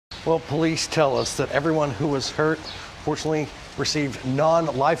Well, police tell us that everyone who was hurt, fortunately, received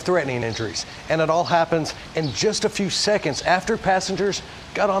non-life-threatening injuries. And it all happens in just a few seconds after passengers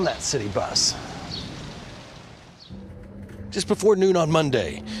got on that city bus. Just before noon on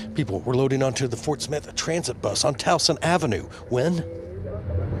Monday, people were loading onto the Fort Smith transit bus on Towson Avenue when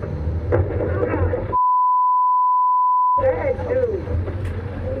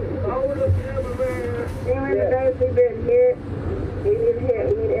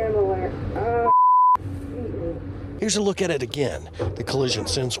here's a look at it again. The collision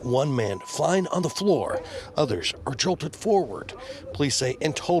sends one man flying on the floor. Others are jolted forward. Police say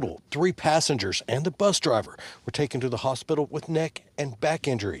in total, 3 passengers and the bus driver were taken to the hospital with neck and back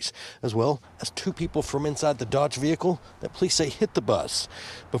injuries, as well as 2 people from inside the Dodge vehicle that police say hit the bus.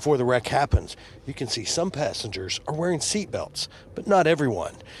 Before the wreck happens, you can see some passengers are wearing seatbelts, but not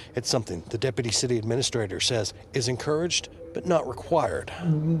everyone. It's something the deputy city administrator says is encouraged, but not required.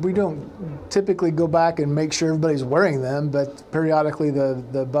 We don't typically go back and make sure everybody's wearing them, but periodically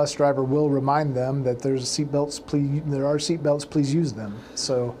the bus driver will remind them that there are seatbelts, please use them.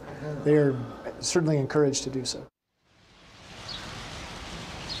 So they're certainly encouraged to do so.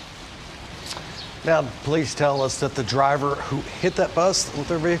 Now, police tell us that the driver who hit that bus with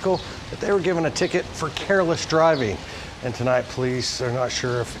their vehicle, that they were given a ticket for careless driving. And tonight, police are not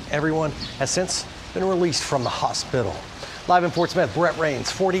sure if everyone has since been released from the hospital. Live in Fort Smith, Brett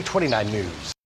Rains, 4029 News.